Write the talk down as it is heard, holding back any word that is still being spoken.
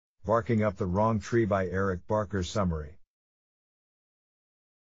Barking Up the Wrong Tree by Eric Barker. Summary.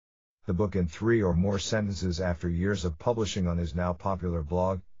 The book in 3 or more sentences. After years of publishing on his now popular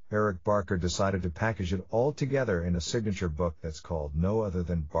blog, Eric Barker decided to package it all together in a signature book that's called no other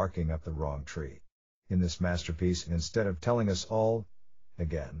than Barking Up the Wrong Tree. In this masterpiece, instead of telling us all,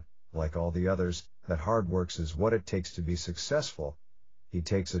 again, like all the others, that hard work is what it takes to be successful, he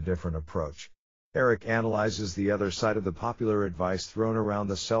takes a different approach. Eric analyzes the other side of the popular advice thrown around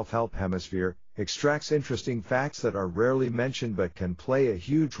the self-help hemisphere, extracts interesting facts that are rarely mentioned but can play a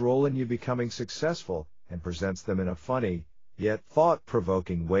huge role in you becoming successful, and presents them in a funny, yet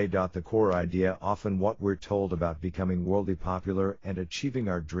thought-provoking way. The core idea, often what we're told about becoming worldly popular and achieving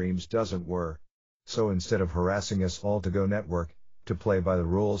our dreams, doesn't work. So instead of harassing us all to go network, to play by the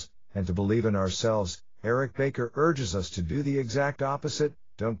rules, and to believe in ourselves, Eric Barker urges us to do the exact opposite.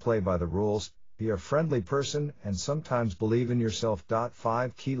 Don't play by the rules, be a friendly person, and sometimes believe in yourself.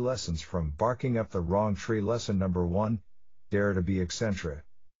 5 key lessons from Barking Up the Wrong Tree. Lesson number 1, dare to be eccentric.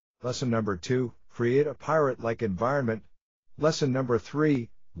 Lesson number 2, create a pirate-like environment. Lesson number 3,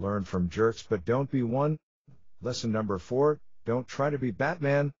 learn from jerks but don't be one. Lesson number 4, don't try to be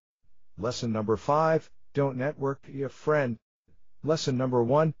Batman. Lesson number 5, don't network, be a friend. Lesson number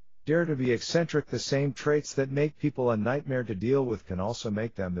 1, dare to be eccentric. The same traits that make people a nightmare to deal with can also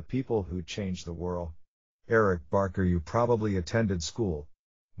make them the people who change the world. Eric Barker. You probably attended school.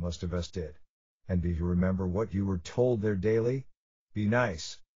 Most of us did. And do you remember what you were told there daily? Be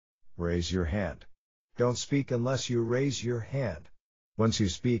nice. Raise your hand. Don't speak unless you raise your hand. Once you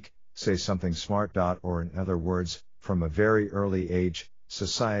speak, say something smart. Or in other words, from a very early age,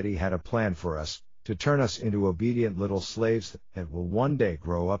 society had a plan for us, to turn us into obedient little slaves that will one day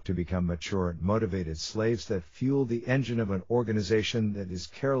grow up to become mature and motivated slaves that fuel the engine of an organization that is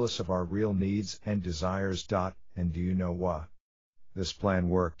careless of our real needs and desires. And do you know what? This plan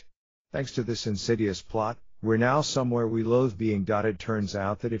worked. Thanks to this insidious plot, we're now somewhere we loathe being. It turns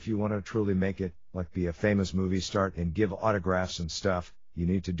out that if you want to truly make it, like be a famous movie star and give autographs and stuff, you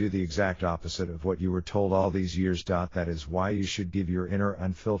need to do the exact opposite of what you were told all these years. That is why you should give your inner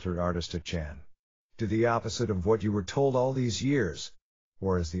unfiltered artist a chance. Do the opposite of what you were told all these years.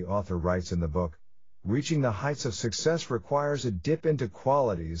 Or as the author writes in the book, reaching the heights of success requires a dip into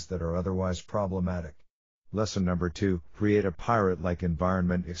qualities that are otherwise problematic. Lesson number 2, create a pirate-like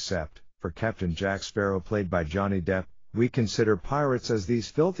environment. Except for Captain Jack Sparrow, played by Johnny Depp, we consider pirates as these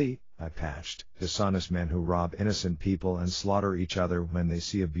filthy, eye-patched, dishonest men who rob innocent people and slaughter each other when they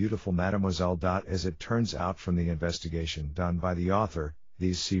see a beautiful mademoiselle. As it turns out from the investigation done by the author,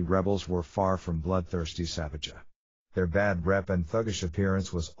 these sea rebels were far from bloodthirsty savages. Their bad rep and thuggish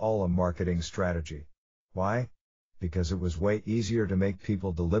appearance was all a marketing strategy. Why? Because it was way easier to make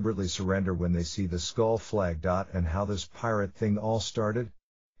people deliberately surrender when they see the skull flag. And how this pirate thing all started?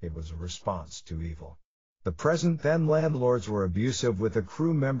 It was a response to evil. The present then landlords were abusive with the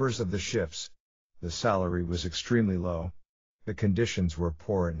crew members of the ships. The salary was extremely low. The conditions were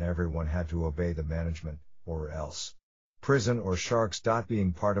poor and everyone had to obey the management, or else. Prison or sharks.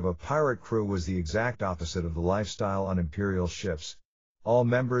 Being part of a pirate crew was the exact opposite of the lifestyle on imperial ships. All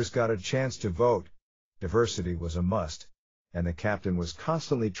members got a chance to vote. Diversity was a must. And the captain was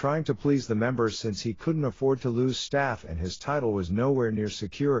constantly trying to please the members since he couldn't afford to lose staff and his title was nowhere near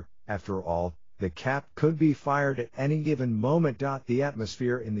secure. After all, the cap could be fired at any given moment. The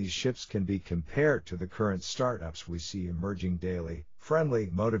atmosphere in these ships can be compared to the current startups we see emerging daily, friendly,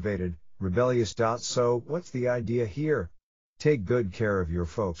 motivated, rebellious. So, what's the idea here? Take good care of your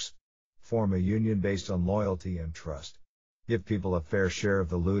folks. Form a union based on loyalty and trust. Give people a fair share of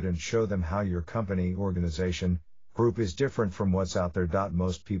the loot and show them how your company, organization, group is different from what's out there.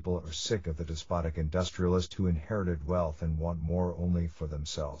 Most people are sick of the despotic industrialist who inherited wealth and want more only for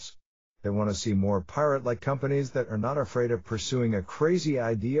themselves. They want to see more pirate-like companies that are not afraid of pursuing a crazy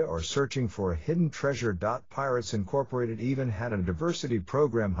idea or searching for a hidden treasure. Pirates Incorporated even had a diversity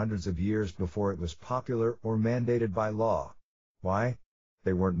program hundreds of years before it was popular or mandated by law. Why?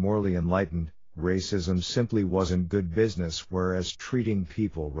 They weren't morally enlightened. Racism simply wasn't good business, whereas treating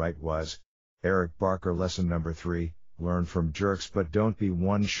people right was. Eric Barker. Lesson number 3, learn from jerks but don't be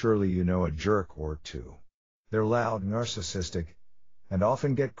one. Surely you know a jerk or two. They're loud, narcissistic, and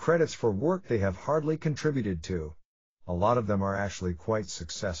often get credits for work they have hardly contributed to. A lot of them are actually quite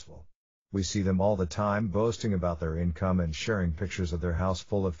successful. We see them all the time boasting about their income and sharing pictures of their house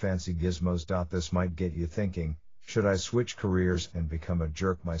full of fancy gizmos. This might get you thinking, should I switch careers and become a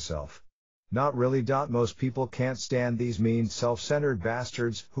jerk myself? Not really. Most people can't stand these mean, self-centered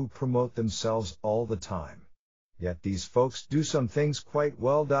bastards who promote themselves all the time. Yet these folks do some things quite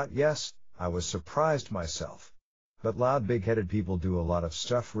well. Yes, I was surprised myself. But loud big-headed people do a lot of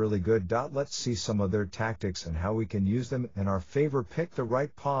stuff really good. Let's see some of their tactics and how we can use them in our favor. Pick the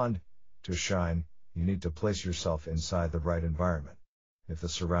right pond. To shine, you need to place yourself inside the right environment. If the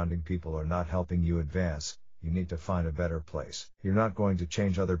surrounding people are not helping you advance, you need to find a better place. You're not going to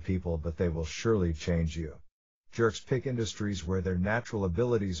change other people, but they will surely change you. Jerks pick industries where their natural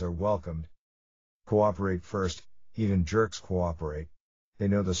abilities are welcomed. Cooperate first. Even jerks cooperate. They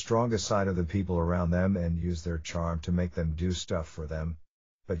know the strongest side of the people around them and use their charm to make them do stuff for them.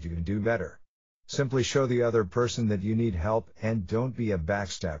 But you can do better. Simply show the other person that you need help and don't be a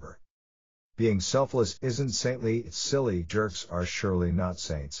backstabber. Being selfless isn't saintly, it's silly. Jerks are surely not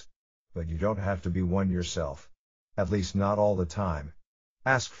saints. But you don't have to be one yourself. At least not all the time.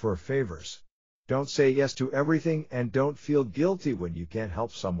 Ask for favors. Don't say yes to everything and don't feel guilty when you can't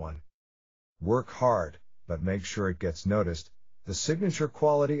help someone. Work hard, but make sure it gets noticed. The signature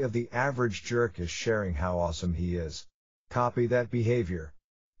quality of the average jerk is sharing how awesome he is. Copy that behavior.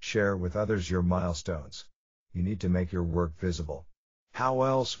 Share with others your milestones. You need to make your work visible. How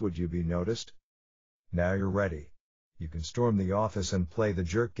else would you be noticed? Now you're ready. You can storm the office and play the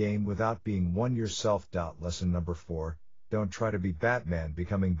jerk game without being one yourself. Lesson number 4, don't try to be Batman.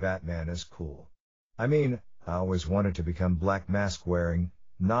 Becoming Batman is cool. I always wanted to become Black Mask wearing,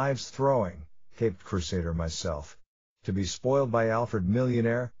 knives throwing, caped crusader myself. To be spoiled by Alfred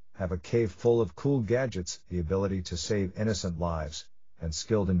Millionaire, have a cave full of cool gadgets, the ability to save innocent lives, and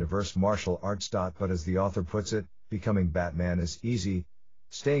skilled in diverse martial arts. But as the author puts it, becoming Batman is easy.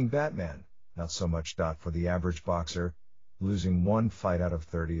 Staying Batman, not so much. For the average boxer, losing 1 fight out of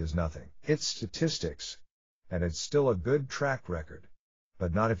 30 is nothing. It's statistics. And it's still a good track record.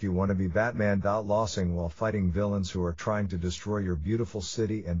 But not if you want to be Batman. Losing while fighting villains who are trying to destroy your beautiful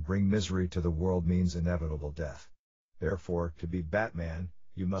city and bring misery to the world means inevitable death. Therefore, to be Batman,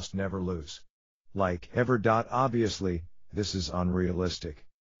 you must never lose. Like ever. Obviously, this is unrealistic.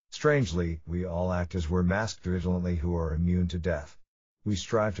 Strangely, we all act as we're masked vigilantly who are immune to death. We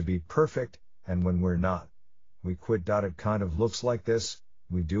strive to be perfect, and when we're not, we quit. It kind of looks like this.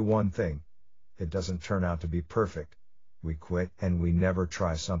 We do one thing. It doesn't turn out to be perfect. We quit, and we never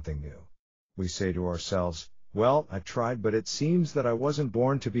try something new. We say to ourselves, well, I tried, but it seems that I wasn't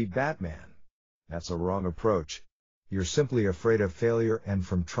born to be Batman. That's a wrong approach. You're simply afraid of failure and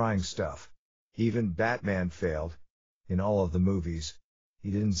from trying stuff. Even Batman failed. In all of the movies,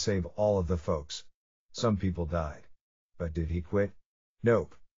 he didn't save all of the folks. Some people died. But did he quit?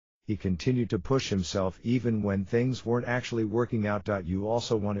 Nope. He continued to push himself even when things weren't actually working out. You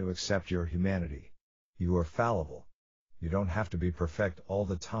also want to accept your humanity. You are fallible. You don't have to be perfect all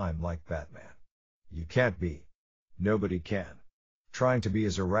the time like Batman. You can't be. Nobody can. Trying to be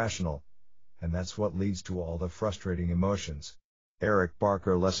is irrational, and that's what leads to all the frustrating emotions. Eric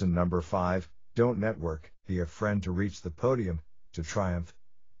Barker. Lesson number 5, don't network. Be a friend to reach the podium, to triumph.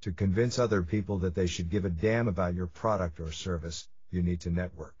 To convince other people that they should give a damn about your product or service, you need to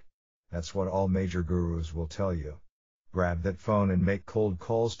network. That's what all major gurus will tell you. Grab that phone and make cold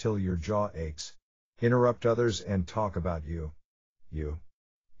calls till your jaw aches. Interrupt others and talk about you. You.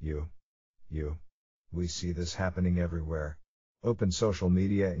 We see this happening everywhere. Open social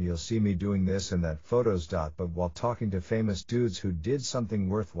media and you'll see me doing this and that photos. But while talking to famous dudes who did something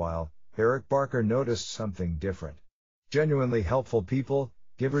worthwhile, Eric Barker noticed something different. Genuinely helpful people,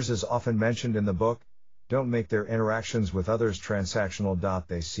 givers as often mentioned in the book, don't make their interactions with others transactional.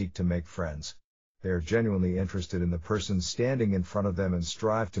 They seek to make friends. They are genuinely interested in the person standing in front of them and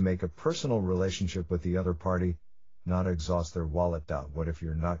strive to make a personal relationship with the other party, not exhaust their wallet. What if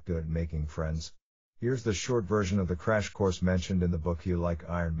you're not good at making friends? Here's the short version of the crash course mentioned in the book. You like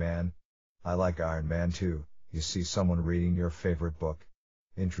Iron Man? I like Iron Man too. You see someone reading your favorite book.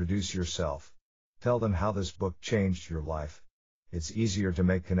 Introduce yourself. Tell them how this book changed your life. It's easier to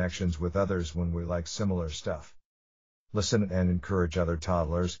make connections with others when we like similar stuff. Listen and encourage other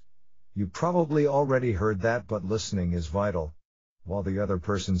toddlers. You probably already heard that, but listening is vital. While the other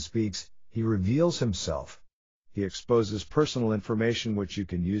person speaks, he reveals himself. He exposes personal information which you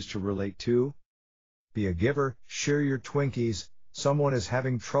can use to relate to. Be a giver, share your Twinkies. Someone is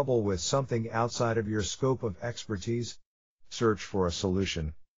having trouble with something outside of your scope of expertise. Search for a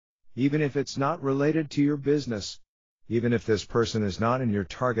solution. Even if it's not related to your business. Even if this person is not in your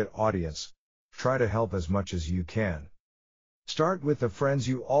target audience. Try to help as much as you can. Start with the friends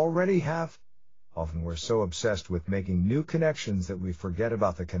you already have. Often we're so obsessed with making new connections that we forget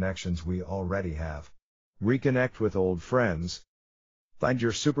about the connections we already have. Reconnect with old friends. Find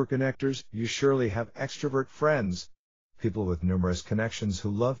your super connectors. You surely have extrovert friends. People with numerous connections who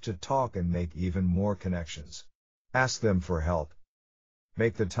love to talk and make even more connections. Ask them for help.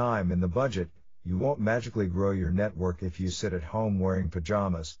 Make the time and the budget. You won't magically grow your network if you sit at home wearing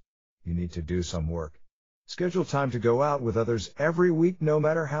pajamas. You need to do some work. Schedule time to go out with others every week, no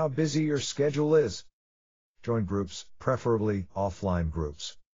matter how busy your schedule is. Join groups, preferably offline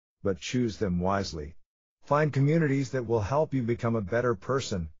groups. But choose them wisely. Find communities that will help you become a better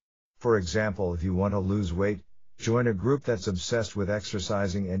person. For example, if you want to lose weight, join a group that's obsessed with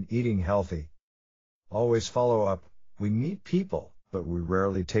exercising and eating healthy. Always follow up. We meet people, but we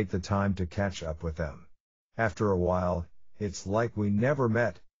rarely take the time to catch up with them. After a while, it's like we never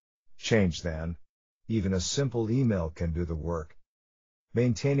met. Change then. Even a simple email can do the work.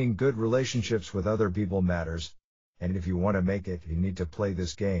 Maintaining good relationships with other people matters, and if you want to make it, you need to play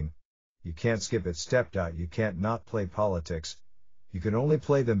this game. You can't skip it. You can't not play politics. You can only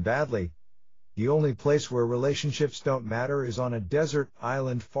play them badly. The only place where relationships don't matter is on a desert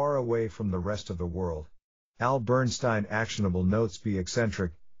island far away from the rest of the world. Al Bernstein. Actionable notes. Be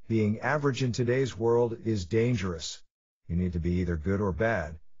eccentric. Being average in today's world is dangerous. You need to be either good or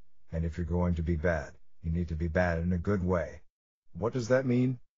bad. And if you're going to be bad, you need to be bad in a good way. What does that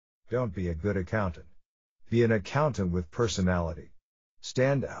mean? Don't be a good accountant. Be an accountant with personality.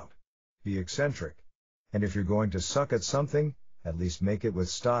 Stand out. Be eccentric. And if you're going to suck at something, at least make it with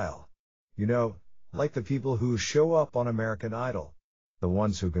style. You know, like the people who show up on American Idol. The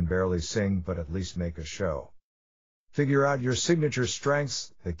ones who can barely sing but at least make a show. Figure out your signature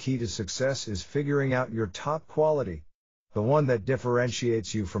strengths. The key to success is figuring out your top quality. The one that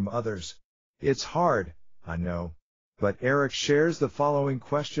differentiates you from others. It's hard, I know. But Eric shares the following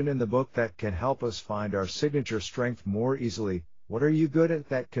question in the book that can help us find our signature strength more easily. What are you good at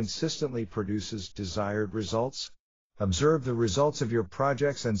that consistently produces desired results? Observe the results of your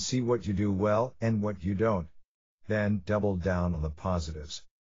projects and see what you do well and what you don't. Then double down on the positives.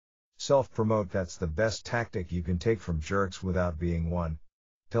 Self-promote. That's the best tactic you can take from jerks without being one.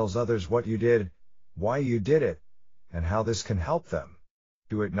 Tells others what you did, why you did it, and how this can help them.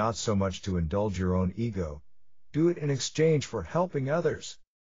 Do it not so much to indulge your own ego. Do it in exchange for helping others.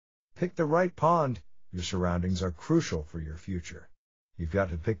 Pick the right pond. Your surroundings are crucial for your future. You've got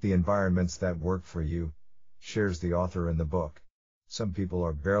to pick the environments that work for you, shares the author in the book. Some people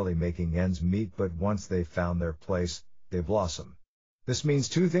are barely making ends meet, but once they've found their place, they blossom. This means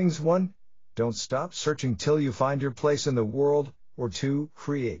two things. 1, don't stop searching till you find your place in the world, or 2,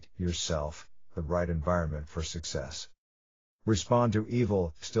 create yourself the right environment for success. Respond to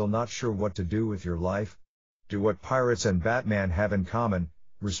evil. Still not sure what to do with your life? Do what pirates and Batman have in common.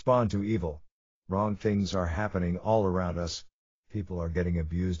 Respond to evil. Wrong things are happening all around us. People are getting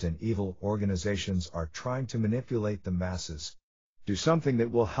abused and evil organizations are trying to manipulate the masses. Do something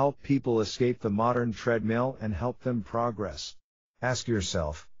that will help people escape the modern treadmill and help them progress. Ask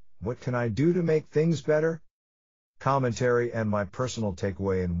yourself, what can I do to make things better? Commentary and my personal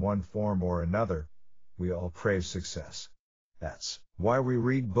takeaway: in one form or another, we all crave success. That's why we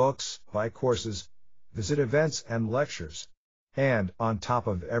read books, buy courses, visit events and lectures. And, on top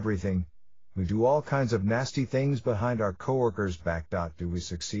of everything, we do all kinds of nasty things behind our coworkers' back. Do we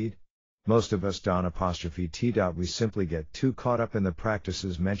succeed? Most of us don't. We simply get too caught up in the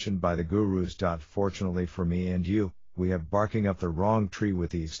practices mentioned by the gurus. Fortunately for me and you, we have Barking Up the Wrong Tree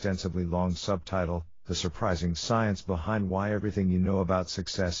with the extensively long subtitle, The Surprising Science Behind Why Everything You Know About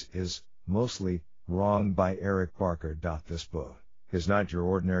Success Is Mostly Wrong by Eric Barker. This book is not your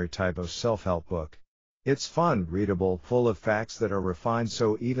ordinary type of self-help book. It's fun, readable, full of facts that are refined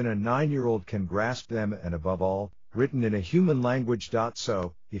so even a 9-year-old can grasp them, and above all, written in a human language.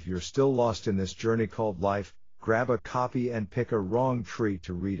 So, if you're still lost in this journey called life, grab a copy and pick a wrong tree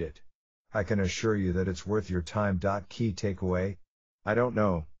to read it. I can assure you that it's worth your time. Key takeaway? I don't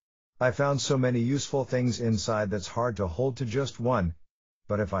know. I found so many useful things inside that's hard to hold to just one.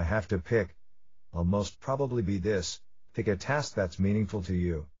 But if I have to pick, I'll most probably be this: pick a task that's meaningful to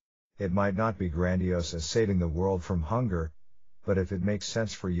you. It might not be grandiose as saving the world from hunger, but if it makes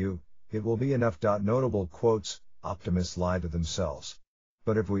sense for you, it will be enough. Notable quotes: optimists lie to themselves.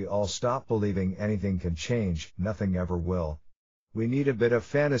 But if we all stop believing anything can change, nothing ever will. We need a bit of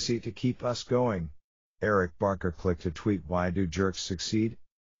fantasy to keep us going. Eric Barker. Click to tweet. Why do jerks succeed?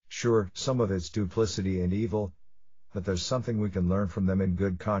 Sure, some of it's duplicity and evil, but there's something we can learn from them in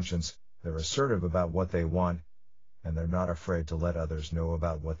good conscience. They're assertive about what they want, and they're not afraid to let others know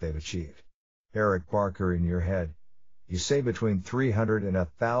about what they've achieved. Eric Barker. In your head, you say between 300 and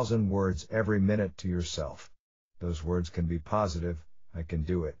 1,000 words every minute to yourself. Those words can be positive, I can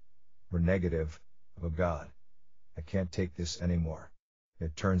do it, or negative, oh God, I can't take this anymore.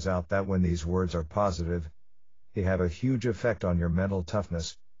 It turns out that when these words are positive, they have a huge effect on your mental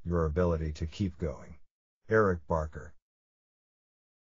toughness, your ability to keep going. Eric Barker.